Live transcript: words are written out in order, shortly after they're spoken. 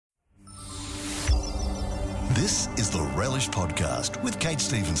This is the Relish Podcast with Kate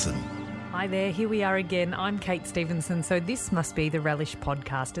Stevenson. Hi there, here we are again. I'm Kate Stevenson, so this must be the Relish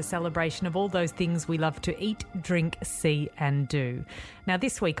Podcast, a celebration of all those things we love to eat, drink, see and do. Now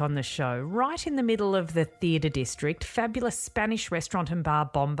this week on the show, right in the middle of the theatre district, fabulous Spanish restaurant and bar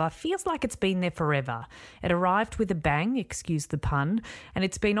Bomba feels like it's been there forever. It arrived with a bang, excuse the pun, and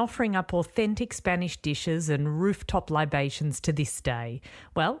it's been offering up authentic Spanish dishes and rooftop libations to this day.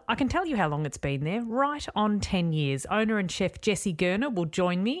 Well, I can tell you how long it's been there, right on 10 years. Owner and chef Jessie Gurner will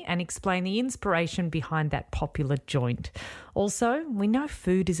join me and explain the inspiration behind that popular joint. Also, we know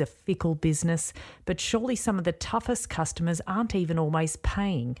food is a fickle business, but surely some of the toughest customers aren't even always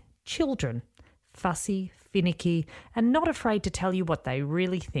paying. Children. Fussy, finicky, and not afraid to tell you what they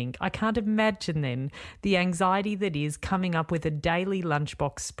really think. I can't imagine then the anxiety that is coming up with a daily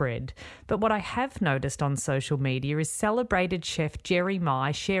lunchbox spread. But what I have noticed on social media is celebrated chef Jerry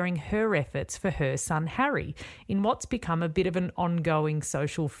Mai sharing her efforts for her son Harry in what's become a bit of an ongoing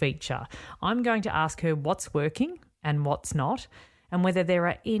social feature. I'm going to ask her what's working and what's not, and whether there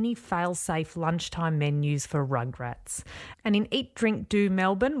are any fail-safe lunchtime menus for rugrats. And in Eat, Drink, Do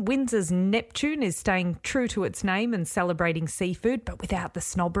Melbourne, Windsor's Neptune is staying true to its name and celebrating seafood, but without the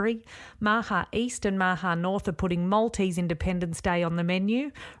snobbery. Maha East and Maha North are putting Maltese Independence Day on the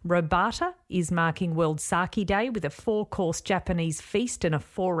menu. Robata is marking World Sake Day with a 4-course Japanese feast and a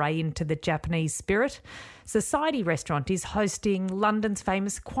foray into the Japanese spirit. Society Restaurant is hosting London's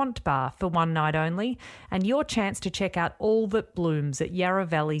famous Quant Bar for one night only, and your chance to check out all that blooms at Yarra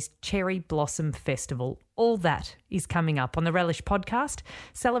Valley's Cherry Blossom Festival. All that is coming up on the Relish Podcast,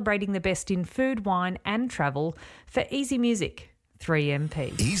 celebrating the best in food, wine and travel for Easy Music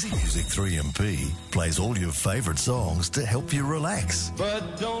 3MP. Easy Music 3MP plays all your favourite songs to help you relax.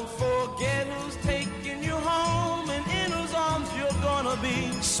 But don't forget who's taking you home and in whose arms you're gonna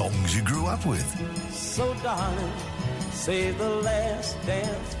be. Songs you grew up with. So darling, save the last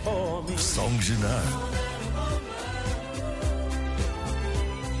dance for me. Songs you know.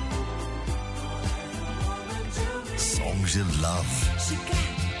 Songs you love. She got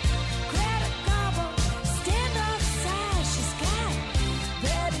Greta Garbo, stand outside. She's got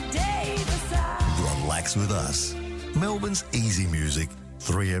Betty Davis eyes. Relax with us. Melbourne's Easy Music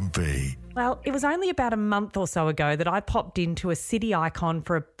 3MP. Well, it was only about a month or so ago that I popped into a city icon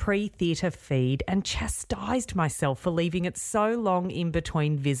for a pre-theatre feed and chastised myself for leaving it so long in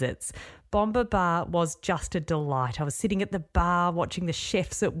between visits. Bomba Bar was just a delight. I was sitting at the bar watching the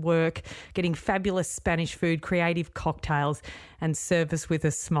chefs at work, getting fabulous Spanish food, creative cocktails and service with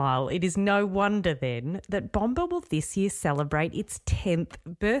a smile. It is no wonder then that Bomba will this year celebrate its 10th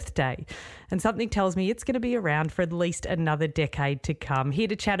birthday. And something tells me it's going to be around for at least another decade to come. Here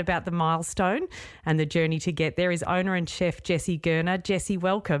to chat about the milestone and the journey to get there is owner and chef Jessie Gurner. Jessie,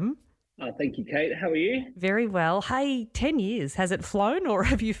 welcome. Thank you, Kate. How are you? Very well. Hey, 10 years. Has it flown or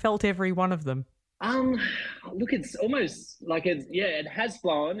have you felt every one of them? Look, it's almost like it has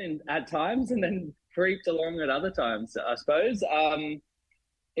flown at times and then creeped along at other times, I suppose. I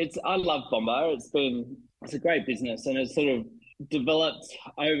love Bomba. It's a great business and it's sort of developed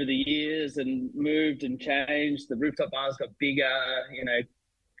over the years and moved and changed. The rooftop bars got bigger,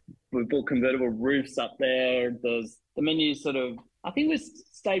 we built convertible roofs up there. The menu I think we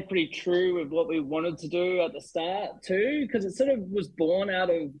stayed pretty true with what we wanted to do at the start too, because it sort of was born out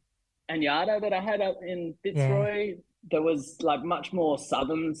of Añada that I had up in Fitzroy. Yeah. There was like much more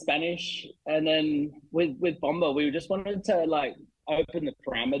southern Spanish. And then with Bomba, we just wanted to like open the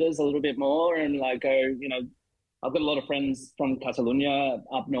parameters a little bit more and like go, I've got a lot of friends from Catalonia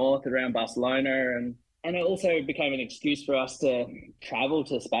up north around Barcelona and it also became an excuse for us to travel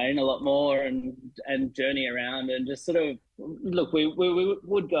to Spain a lot more and journey around and just sort of, look, we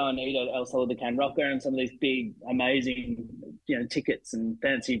would go and eat at El Sol de Can Roca and some of these big, amazing, tickets and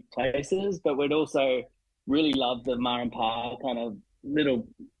fancy places, but we'd also really love the Mar and Pa kind of little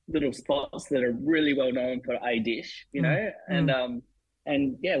spots that are really well known for a dish, and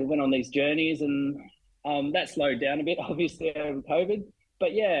we went on these journeys and that slowed down a bit, obviously, over COVID.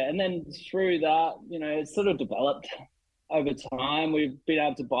 But yeah, and then through that, it's sort of developed over time. We've been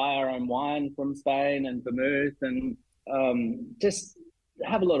able to buy our own wine from Spain and vermouth and just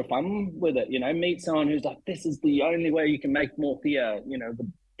have a lot of fun with it, meet someone who's like, this is the only way you can make morcilla, the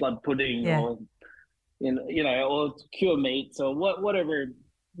blood pudding or, or cure meats or whatever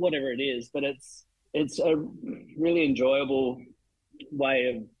it is. But it's a really enjoyable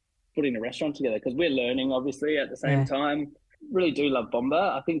way of putting a restaurant together because we're learning, obviously, at the same time. Really do love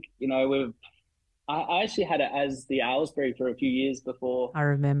Bomba. I think, I actually had it as the Owlsbury for a few years before I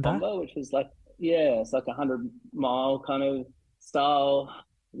remember Bomba, which was like, it's like 100-mile kind of style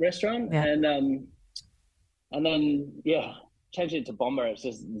restaurant. Yeah. And And then, yeah, changed it to bomber. It's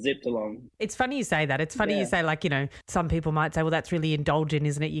just zipped along. It's funny you say that. It's funny you say, like, you know, some people might say, well, that's really indulgent,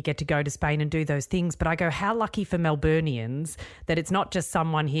 isn't it? You get to go to Spain and do those things. But I go, how lucky for Melburnians that it's not just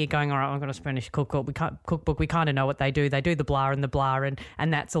someone here going, all right, I've got a Spanish cookbook. We kind of know what they do. They do the blah and the blah,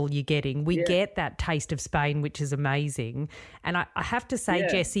 and that's all you're getting. We get that taste of Spain, which is amazing. And I have to say,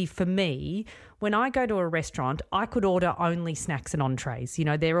 Jessie, for me, when I go to a restaurant, I could order only snacks and entrees. You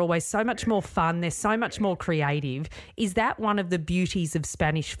know, they're always so much more fun. They're so much more creative. Is that one of the beauties of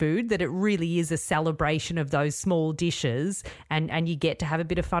Spanish food, that it really is a celebration of those small dishes and you get to have a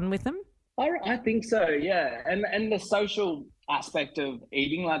bit of fun with them? I think so, yeah. And the social aspect of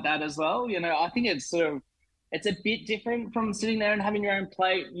eating like that as well. You know, I think it's a bit different from sitting there and having your own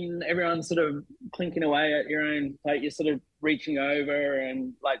plate and everyone's sort of clinking away at your own plate. You're sort of reaching over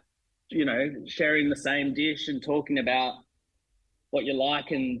and, like, you know, sharing the same dish and talking about what you like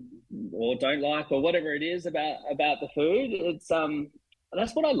or don't like, or whatever it is about the food. It's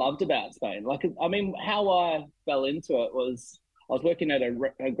that's what I loved about Spain. Like, I mean, how I fell into it was I was working at a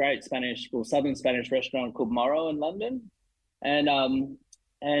great southern Spanish restaurant called Morrow in London, and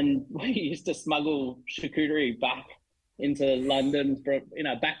we used to smuggle charcuterie back into London from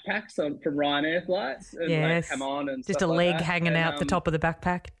backpacks from Ryanair flights, and like come on and just stuff a leg like that. hanging out the top of the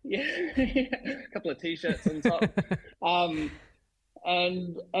backpack. Yeah, a couple of t-shirts on top.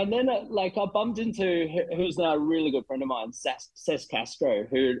 And then like I bumped into who's now a really good friend of mine, Cesc Castro,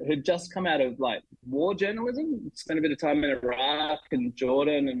 who'd just come out of like war journalism, spent a bit of time in Iraq and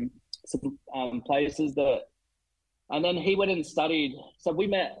Jordan and some places that. And then he went and studied. So we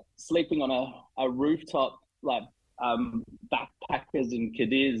met sleeping on a rooftop, like backpackers in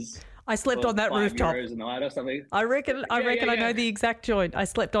Cadiz. I slept on that rooftop. €5 a night or something. I reckon I know the exact joint. I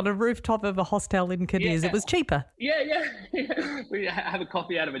slept on a rooftop of a hostel in Cadiz. It was cheaper. Yeah. We have a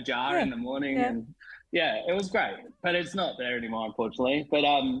coffee out of a jar in the morning, and it was great. But it's not there anymore, unfortunately. But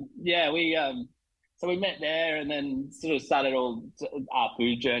so we met there, and then sort of started all our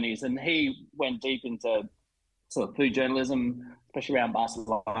food journeys. And he went deep into sort of food journalism, especially around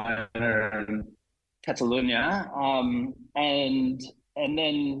Barcelona and Catalonia, and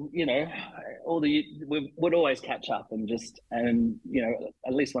then, you know, we would always catch up and you know,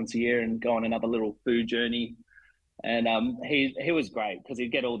 at least once a year and go on another little food journey. And he was great because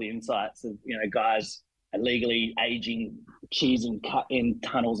he'd get all the insights of, you know, guys illegally aging cheese in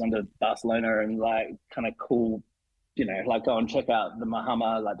tunnels under Barcelona, and like kind of cool, you know, like go and check out the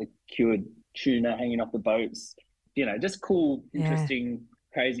Mahama, like the cured tuna hanging off the boats, you know, just cool, interesting,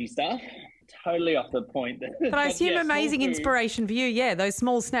 crazy stuff. Totally off the point. But I assume amazing inspiration for you, those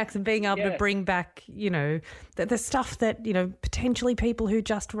small snacks and being able to bring back, you know, the stuff that, you know, potentially people who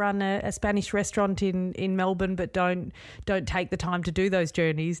just run a Spanish restaurant in Melbourne but don't take the time to do those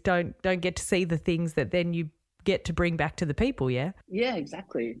journeys, don't get to see the things that then you get to bring back to the people, Yeah,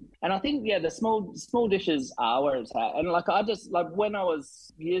 exactly. And I think, the small dishes are where it's at. And like, I just, like, when I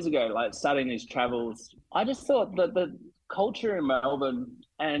was years ago, like starting these travels, I just thought that the culture in Melbourne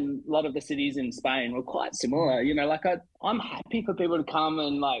and a lot of the cities in Spain were quite similar. You know, like I'm happy for people to come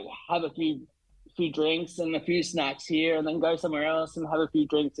and like have a few drinks and a few snacks here, and then go somewhere else and have a few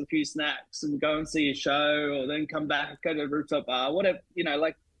drinks, a few snacks, and go and see a show, or then come back, go to a rooftop bar, whatever. You know,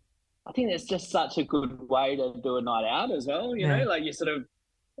 like, I think it's just such a good way to do a night out as well. You know, like you sort of,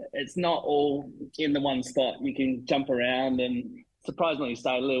 it's not all in the one spot. You can jump around and surprisingly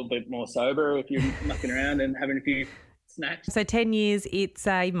stay a little bit more sober if you're mucking around and having a few snacks. So 10 years, it's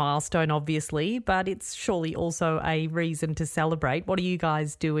a milestone, obviously, but it's surely also a reason to celebrate. What are you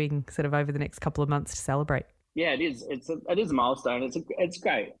guys doing sort of over the next couple of months to celebrate? Yeah, it is. It is a milestone. It's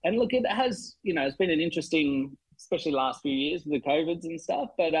great. And look, it has, you know, it's been an interesting, especially last few years with the COVIDs and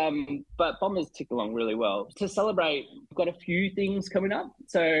stuff, but Bombers tick along really well. To celebrate, we've got a few things coming up.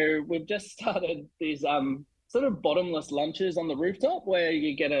 So we've just started these sort of bottomless lunches on the rooftop, where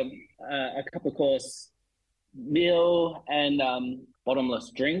you get a couple of course meal and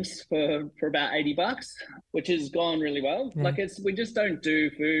bottomless drinks for about $80, which has gone really well. Like, we just don't do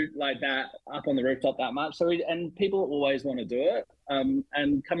food like that up on the rooftop that much. So and people always want to do it.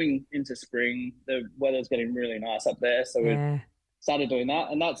 And coming into spring, the weather's getting really nice up there, so we've started doing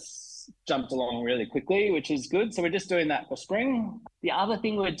that, and that's jumped along really quickly, which is good. So we're just doing that for spring. The other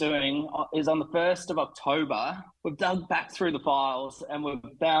thing we're doing is on the 1st of October, we've dug back through the files and we've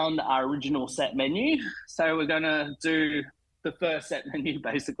found our original set menu. So we're going to do the first set menu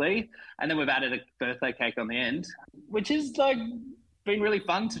basically, and then we've added a birthday cake on the end, which is like been really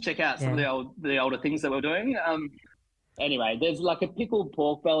fun to check out some of the older things that we're doing. Anyway, there's like a pickled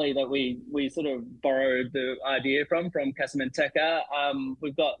pork belly that we sort of borrowed the idea from Casamanteca.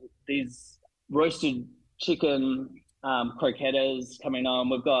 We've got these roasted chicken croquettes coming on.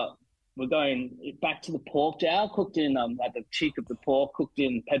 We're going back to the pork jowl, cooked in like the cheek of the pork, cooked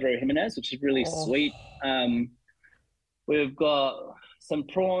in Pedro Jimenez, which is really sweet. We've got some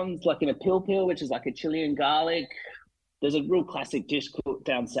prawns, like in a pil, which is like a chili and garlic. There's a real classic dish cooked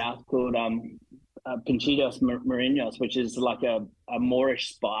down south called pinchitos marinos, which is like a Moorish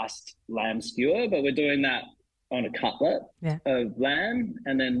spiced lamb skewer, but we're doing that on a cutlet of lamb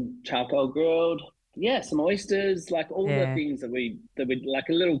and then charcoal grilled. Yeah, some oysters, like all the things that we like,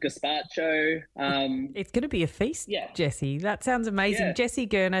 a little gazpacho. It's going to be a feast, Jessie. That sounds amazing. Yeah. Jessie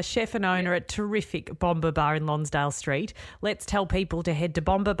Gurner, chef and owner at terrific Bomba Bar in Lonsdale Street. Let's tell people to head to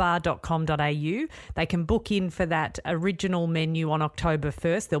bombabar.com.au. They can book in for that original menu on October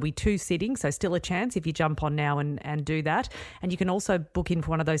 1st. There'll be 2 sittings, so still a chance if you jump on now and do that. And you can also book in for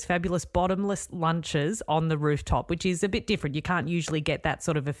one of those fabulous bottomless lunches on the rooftop, which is a bit different. You can't usually get that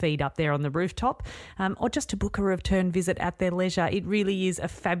sort of a feed up there on the rooftop. Or just to book a return visit at their leisure. It really is a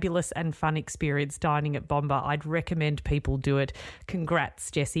fabulous and fun experience dining at Bomba. I'd recommend people do it.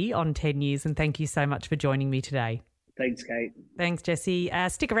 Congrats, Jessie, on 10 years, and thank you so much for joining me today. Thanks, Kate. Thanks, Jessie.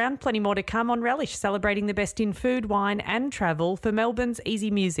 Stick around, plenty more to come on Relish, celebrating the best in food, wine and travel for Melbourne's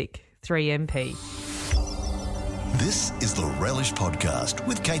Easy Music, 3MP. This is the Relish Podcast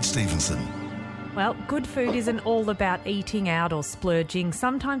with Kate Stevenson. Well, good food isn't all about eating out or splurging.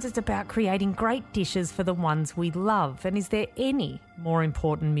 Sometimes it's about creating great dishes for the ones we love. And is there any more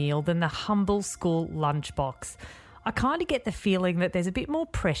important meal than the humble school lunchbox? I kind of get the feeling that there's a bit more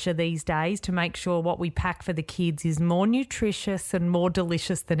pressure these days to make sure what we pack for the kids is more nutritious and more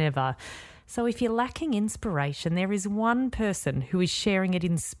delicious than ever. So if you're lacking inspiration, there is one person who is sharing it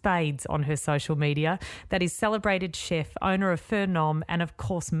in spades on her social media. That is celebrated chef, owner of Fur Nom, and of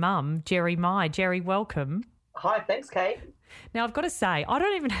course mum, Jerry Mai. Jerry, welcome. Hi, thanks, Kate. Now, I've got to say, I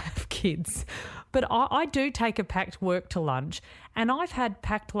don't even have kids, but I do take a packed work to lunch, and I've had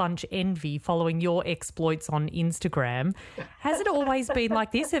packed lunch envy following your exploits on Instagram. Has it always been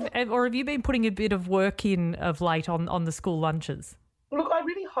like this, or have you been putting a bit of work in of late on the school lunches? Look, I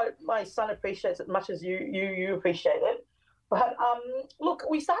really hope my son appreciates it as much as you appreciate it. But look,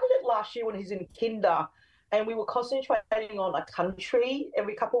 we started it last year when he was in kinder, and we were concentrating on a country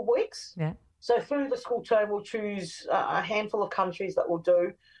every couple of weeks. Yeah. So through the school term, we'll choose a handful of countries that we'll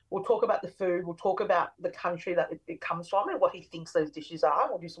do. We'll talk about the food. We'll talk about the country that it comes from and what he thinks those dishes are.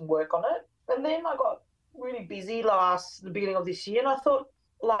 We'll do some work on it. And then I got really busy the beginning of this year, and I thought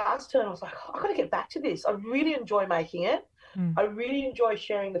last term I was like, I've got to get back to this. I really enjoy making it. I really enjoy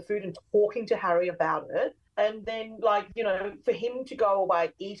sharing the food and talking to Harry about it. And then, for him to go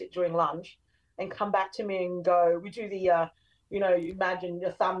away, eat it during lunch and come back to me and go, we do the, you imagine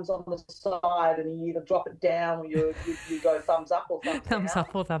your thumbs on the side and you either drop it down or you go thumbs up or thumbs down.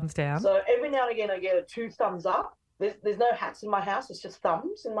 Up or thumbs down. So every now and again I get a 2 thumbs up. There's no hats in my house. It's just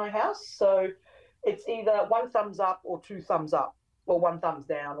thumbs in my house. So it's either 1 thumbs up or 2 thumbs up. Or 1 thumbs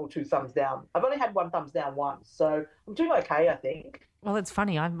down or 2 thumbs down. I've only had 1 thumbs down once, so I'm doing okay, I think. Well, it's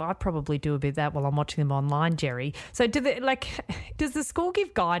funny. I probably do a bit of that while I'm watching them online, Jerry. So does the school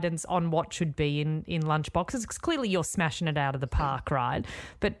give guidance on what should be in lunchboxes? Because clearly you're smashing it out of the park, right?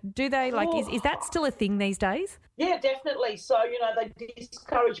 But do they, is that still a thing these days? Yeah, definitely. So, they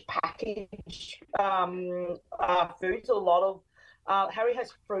discourage packaged foods. A lot of Harry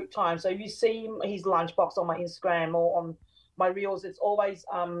has fruit time. So if you see his lunchbox on my Instagram or on my reels, it's always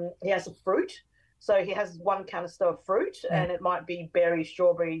he has a fruit. So he has 1 canister of fruit, and it might be berries,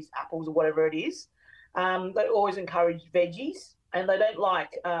 strawberries, apples, or whatever it is. They always encourage veggies, and they don't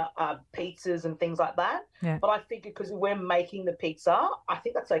like pizzas and things like that. Yeah. But I think because we're making the pizza, I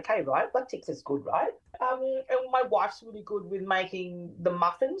think that's okay, right? That ticks as good, right? And my wife's really good with making the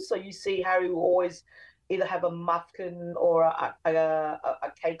muffins. So you see Harry will always either have a muffin or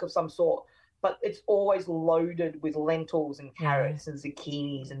a cake of some sort. But it's always loaded with lentils and carrots and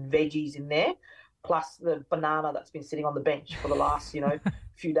zucchinis and veggies in there, plus the banana that's been sitting on the bench for the last,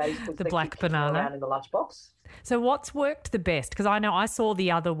 few days. The black banana around in the lunchbox. So what's worked the best? Because I know I saw the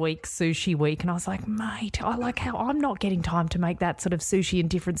other week Sushi Week, and I was like, mate, I like how I'm not getting time to make that sort of sushi and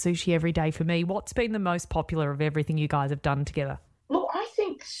different sushi every day for me. What's been the most popular of everything you guys have done together? Look, I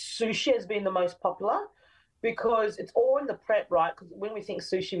think sushi has been the most popular because it's all in the prep, right? Because when we think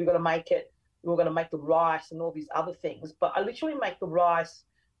sushi, we've got to make it. We're going to make the rice and all these other things. But I literally make the rice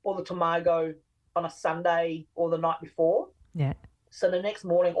or the tamago on a Sunday or the night before. Yeah. So the next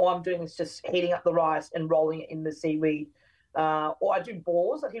morning, all I'm doing is just heating up the rice and rolling it in the seaweed. Or I do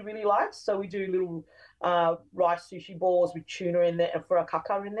balls that he really likes. So we do little rice sushi balls with tuna in there and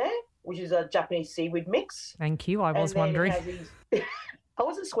furikake in there, which is a Japanese seaweed mix. Thank you. I was wondering. I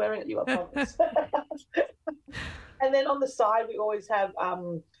wasn't swearing at you, I promise. And then on the side, we always have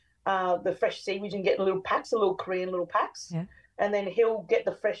the fresh seaweed and get little packs, the little Korean little packs. Yeah. And then he'll get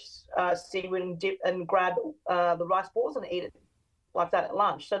the fresh seaweed and dip and grab the rice balls and eat it like that at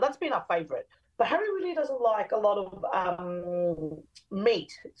lunch. So that's been our favourite. But Harry really doesn't like a lot of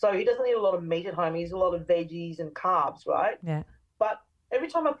meat. So he doesn't eat a lot of meat at home. He eats a lot of veggies and carbs, right? Yeah. But every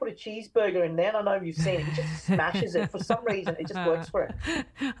time I put a cheeseburger in there, and I know you've seen it, he just smashes it. For some reason, it just works for him.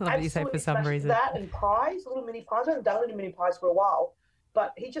 I love what you say for some reason. That and pies, little mini pies. I haven't done any mini pies for a while,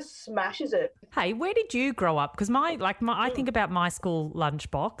 but he just smashes it. Hey, where did you grow up? Because I think about my school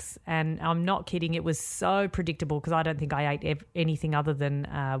lunchbox, and I'm not kidding. It was so predictable because I don't think I ate anything other than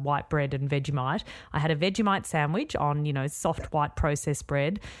white bread and Vegemite. I had a Vegemite sandwich on, soft white processed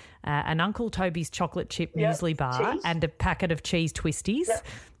bread, an Uncle Toby's chocolate chip muesli bar, cheese. and a packet of cheese twisties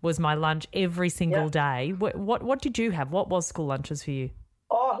was my lunch every single day. What did you have? What was school lunches for you?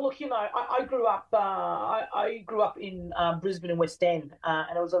 Oh, look, I grew up. I grew up in Brisbane and West End,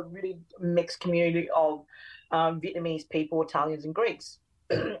 and it was a really mixed community of Vietnamese people, Italians, and Greeks.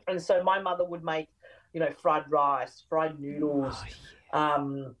 And so my mother would make, fried rice, fried noodles,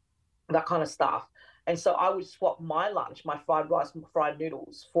 that kind of stuff. And so I would swap my lunch, my fried rice and fried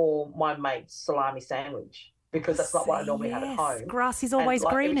noodles, for my mate's salami sandwich because that's not what I normally have at home. Grass is always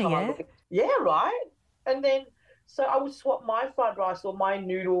greener, yeah? Yeah, right. And then. So I would swap my fried rice or my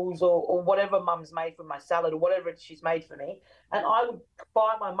noodles or whatever mum's made for my salad or whatever she's made for me, and I would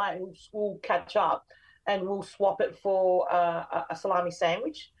buy my mate, we'll catch up, and we'll swap it for a salami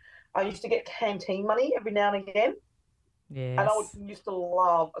sandwich. I used to get canteen money every now and again. Yes. And I used to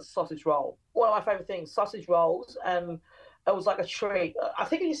love a sausage roll. One of my favourite things, sausage rolls, and it was like a treat. I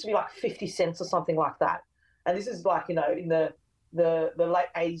think it used to be like 50 cents or something like that. And this is like, in the late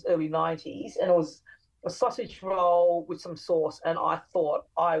 80s, early 90s, and it was a sausage roll with some sauce, and I thought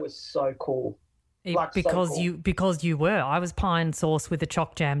I was so cool. Because you were. I was pie and sauce with a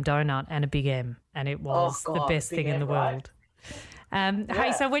choc jam donut and a Big M, and it was the best thing in the world.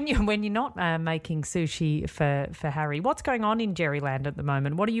 Hey, so when you're not making sushi for Harry, what's going on in Jerryland at the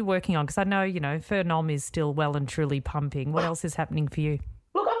moment? What are you working on? Because I know, Pho Nom is still well and truly pumping. What else is happening for you?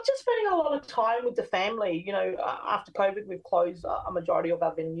 Look, I'm just spending a lot of time with the family. After COVID, we've closed a majority of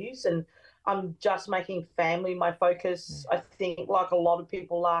our venues, and I'm just making family my focus. I think, like a lot of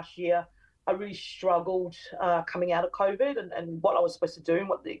people last year, I really struggled coming out of COVID and what I was supposed to do and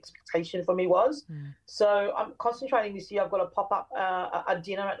what the expectation for me was. So I'm concentrating this year. I've got to pop up a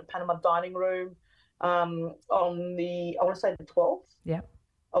dinner at the Panama Dining Room on I want to say the 12th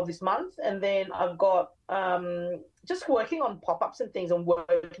of this month. And then I've got just working on pop-ups and things and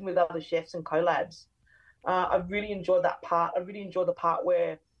working with other chefs and collabs. I really enjoyed that part. I really enjoyed the part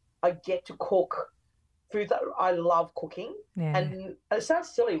where I get to cook food that I love cooking. Yeah. And it sounds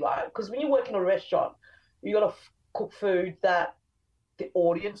silly, right? Because when you work in a restaurant, you got to cook food that the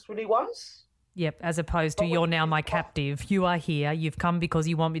audience really wants. Yep, as opposed to you're now my captive. You are here. You've come because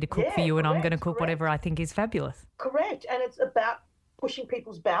you want me to cook for you, and I'm going to cook whatever I think is fabulous. Correct. And it's about pushing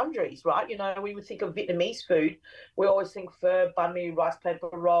people's boundaries, right? We would think of Vietnamese food. We always think pho, banh mi, rice paper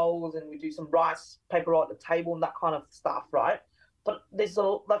rolls, and we do some rice paper roll at the table and that kind of stuff, right? But that's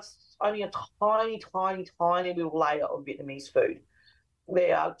only a tiny, tiny, tiny little layer of Vietnamese food.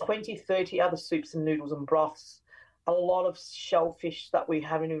 There are 20, 30 other soups and noodles and broths, a lot of shellfish that we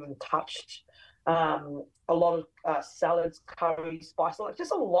haven't even touched, a lot of salads, curries, spices, like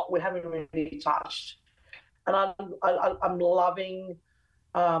just a lot we haven't really touched. And I'm loving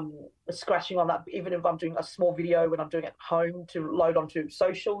scratching on that, even if I'm doing a small video when I'm doing it at home to load onto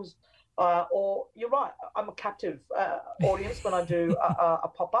socials. Or you're right, I'm a captive audience when I do a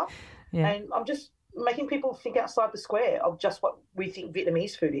pop-up. Yeah. And I'm just making people think outside the square of just what we think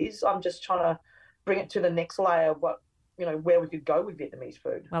Vietnamese food is. I'm just trying to bring it to the next layer of what, where we could go with Vietnamese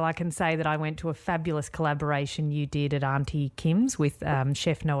food. Well, I can say that I went to a fabulous collaboration you did at Auntie Kim's with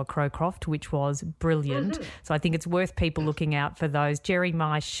Chef Noah Crowcroft, which was brilliant. Mm-hmm. So I think it's worth people looking out for those. Jerry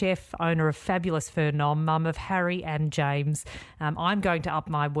Mai, chef, owner of Fabulous Pho Nom, mum of Harry and James. I'm going to up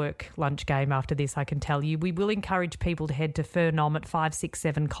my work lunch game after this, I can tell you. We will encourage people to head to Pho Nom at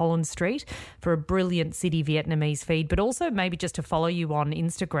 567 Collins Street for a brilliant city Vietnamese feed, but also maybe just to follow you on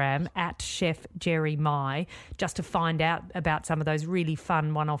Instagram at Chef Jerry Mai, just to find out about some of those really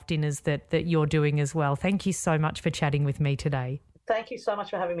fun one-off dinners that you're doing as well. Thank you so much for chatting with me today. Thank you so much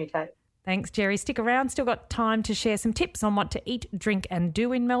for having me, Kate. Thanks, Jerry. Stick around. Still got time to share some tips on what to eat, drink and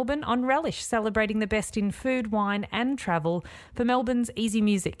do in Melbourne on Relish, celebrating the best in food, wine and travel for Melbourne's Easy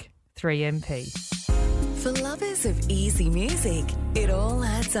Music, 3MP. For lovers of easy music, it all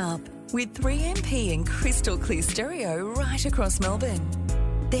adds up with 3MP and crystal clear stereo right across Melbourne.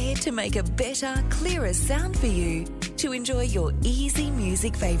 They're to make a better, clearer sound for you to enjoy your easy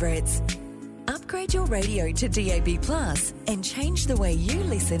music favourites. Upgrade your radio to DAB Plus and change the way you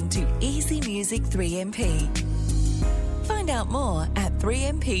listen to Easy Music 3MP. Find out more at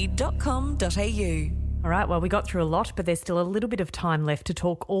 3mp.com.au. All right, well, we got through a lot, but there's still a little bit of time left to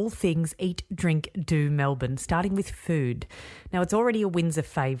talk all things Eat, Drink, Do Melbourne, starting with food. Now, it's already a Windsor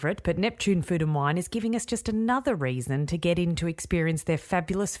favourite, but Neptune Food and Wine is giving us just another reason to get in to experience their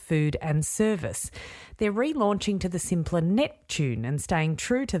fabulous food and service. They're relaunching to the simpler Neptune and staying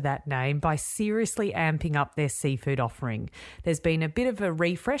true to that name by seriously amping up their seafood offering. There's been a bit of a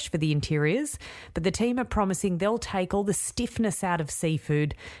refresh for the interiors, but the team are promising they'll take all the stiffness out of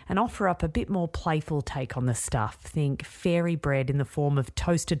seafood and offer up a bit more playful take on the stuff. Think fairy bread in the form of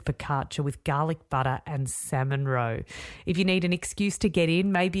toasted focaccia with garlic butter and salmon roe. If you need an excuse to get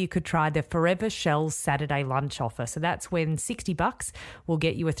in, maybe you could try the Forever Shells Saturday lunch offer. So that's when $60 will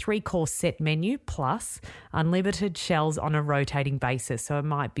get you a 3-course set menu plus unlimited shells on a rotating basis. So it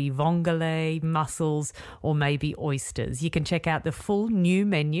might be vongole, mussels, or maybe oysters. You can check out the full new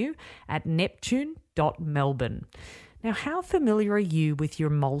menu at neptune.melbourne. Now, how familiar are you with your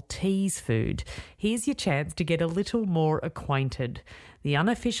Maltese food? Here's your chance to get a little more acquainted. The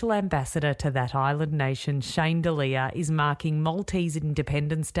unofficial ambassador to that island nation, Shane D'Elia, is marking Maltese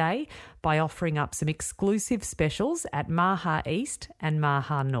Independence Day by offering up some exclusive specials at Maha East and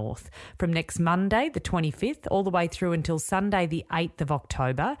Maha North. From next Monday, the 25th, all the way through until Sunday, the 8th of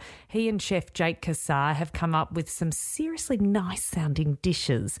October, he and chef Jake Kassar have come up with some seriously nice-sounding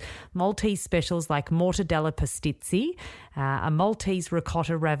dishes. Maltese specials like mortadella pastizzi, a Maltese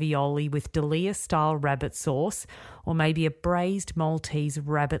ricotta ravioli with D'Elia-style rabbit sauce, or maybe a braised Maltese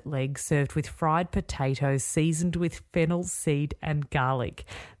rabbit leg served with fried potatoes seasoned with fennel seed and garlic.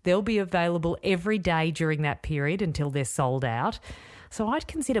 They'll be available every day during that period until they're sold out. So I'd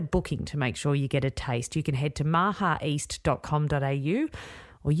consider booking to make sure you get a taste. You can head to mahaeast.com.au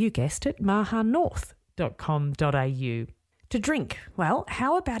or, you guessed it, mahanorth.com.au. To drink, well,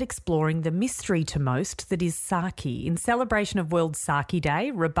 how about exploring the mystery to most that is sake? In celebration of World Sake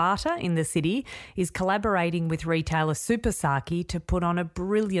Day, Rabata in the city is collaborating with retailer Super Sake to put on a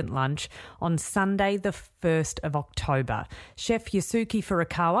brilliant lunch on Sunday the 1st of October. Chef Yasuki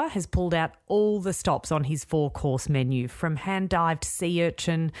Furukawa has pulled out all the stops on his 4-course menu, from hand-dived sea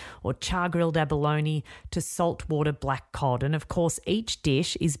urchin or char-grilled abalone to saltwater black cod. And of course, each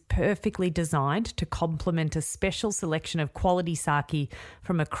dish is perfectly designed to complement a special selection of quality sake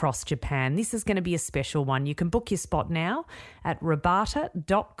from across Japan. This is going to be a special one. You can book your spot now at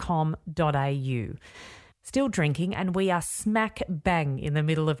rabata.com.au. Still drinking, and we are smack bang in the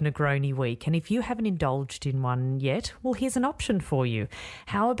middle of Negroni week. And if you haven't indulged in one yet, well, here's an option for you.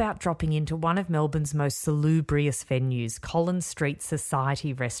 How about dropping into one of Melbourne's most salubrious venues, Collins Street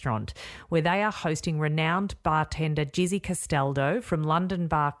Society Restaurant, where they are hosting renowned bartender Jizzy Castaldo from London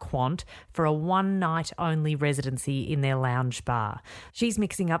bar Quant for a one-night-only residency in their lounge bar. She's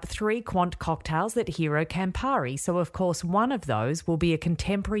mixing up 3 Quant cocktails that hero Campari, so of course one of those will be a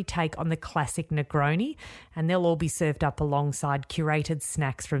contemporary take on the classic Negroni, and they'll all be served up alongside curated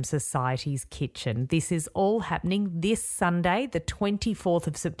snacks from Society's kitchen. This is all happening this Sunday, the 24th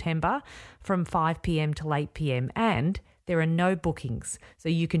of September, from 5 p.m. till 8 p.m, and there are no bookings, so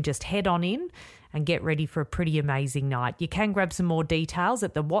you can just head on in and get ready for a pretty amazing night. You can grab some more details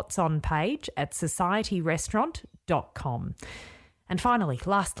at the What's On page at societyrestaurant.com. And finally,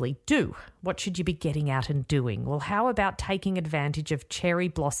 lastly, what should you be getting out and doing? Well, how about taking advantage of cherry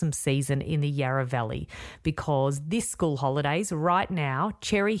blossom season in the Yarra Valley? Because this school holidays, right now,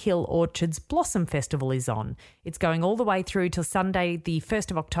 Cherry Hill Orchard's Blossom Festival is on. It's going all the way through till Sunday, the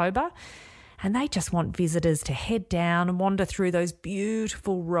 1st of October. And they just want visitors to head down and wander through those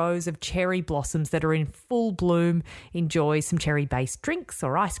beautiful rows of cherry blossoms that are in full bloom, enjoy some cherry-based drinks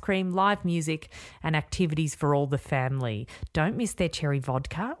or ice cream, live music and activities for all the family. Don't miss their cherry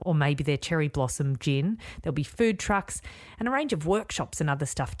vodka or maybe their cherry blossom gin. There'll be food trucks and a range of workshops and other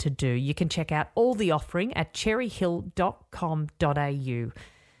stuff to do. You can check out all the offering at cherryhill.com.au.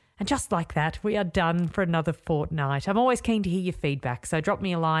 And just like that, we are done for another fortnight. I'm always keen to hear your feedback, so drop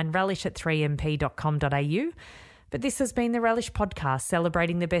me a line, relish at 3mp.com.au. But this has been the Relish podcast,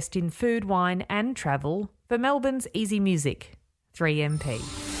 celebrating the best in food, wine and travel for Melbourne's easy music. 3MP.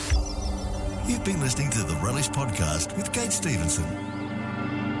 You've been listening to the Relish podcast with Kate Stevenson.